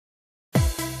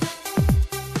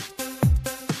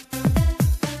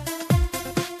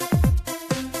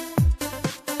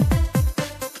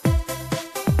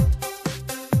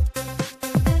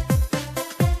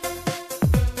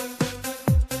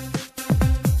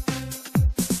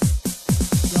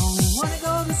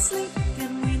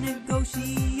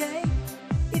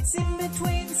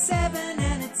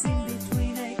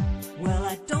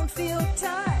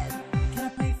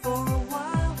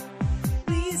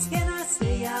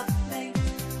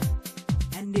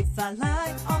if I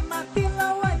lie on my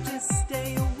pillow, I just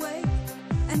stay awake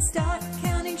and start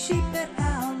counting sheep. At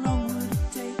how long would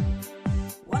it take?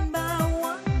 One by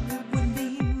one, it wouldn't be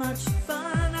much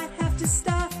fun. I'd have to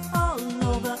start all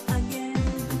over again.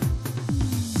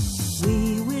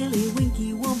 Wee Willie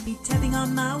Winky won't be tapping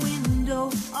on my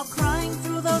window or crying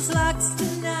through those locks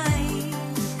tonight.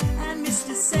 And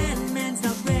Mr. Sandman's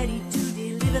not ready to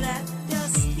deliver that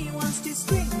dust he wants to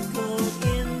sprinkle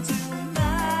into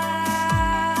my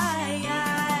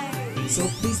eyes. So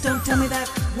please don't tell me that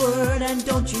word and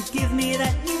don't you give me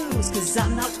that news, 'cause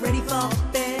I'm not ready for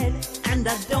bed and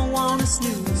I don't wanna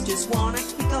snooze. Just wanna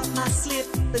kick off my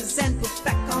slippers and put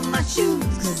back on my shoes,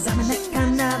 'cause I'm in that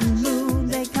kind of mood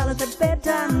they call it the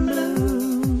bedtime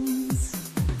blues.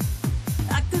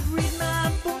 I could read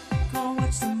my book or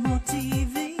watch some more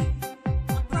TV.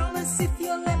 I promise if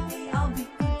you'll let me I'll be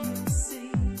good, you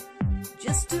see.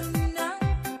 Just tonight,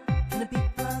 gonna be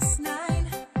 +9.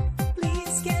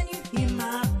 Please can you hear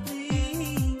my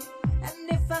plea? And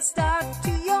if I start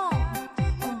to yawn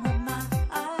or rub my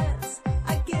eyes,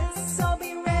 I guess I'll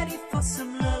be ready for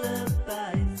some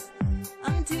lullabies.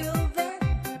 Until then,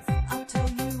 I'll tell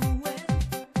you when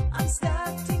I'm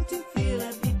starting to feel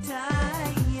a bit tired.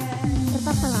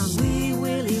 Wee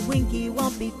Willie Winky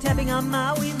won't be tapping on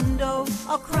my window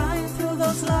or crying through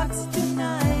those locks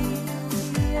tonight.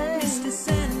 Mr.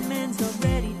 Sandman's not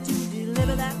ready to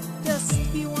deliver that dust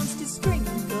he wants to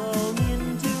sprinkle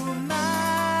into my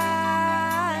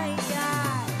eyes.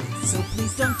 So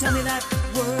please don't tell me that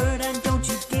word and don't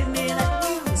you give me that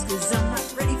news, 'cause I'm not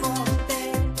ready for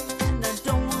bed and I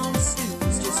don't want to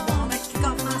snooze. Just wanna kick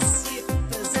off my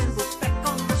slippers and put back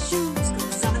on my shoes,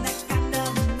 'cause I'm in that kind of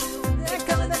mood they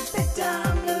call it the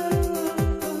bedtime blues.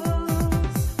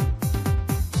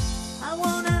 I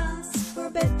wanna ask for a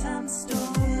bedtime story.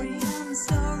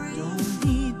 Don't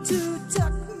need to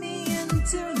tuck me in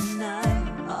tonight.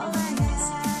 All I ask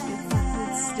if I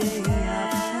could stay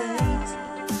up late,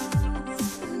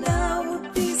 and I would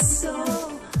be so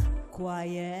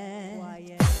quiet.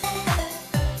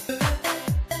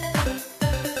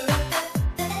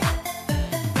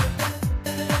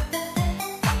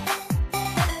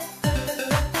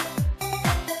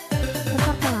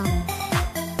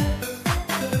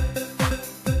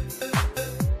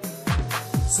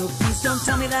 So please don't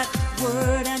tell me that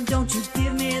word and don't you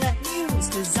give me that news,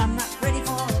 'cause I'm not ready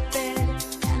for bed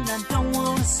and I don't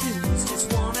wanna snooze. Just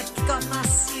wanna kick off my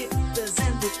slippers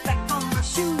and put back on my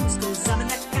shoes, 'cause I'm in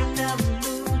that kind of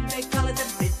mood they call it the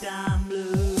bedtime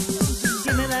blues.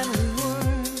 Give me that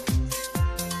word,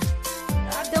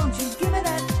 don't you give me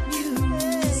that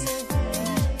news,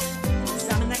 'cause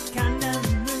I'm in that kind of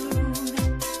mood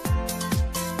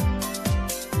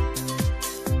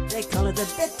they call it the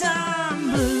bedtime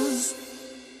blues.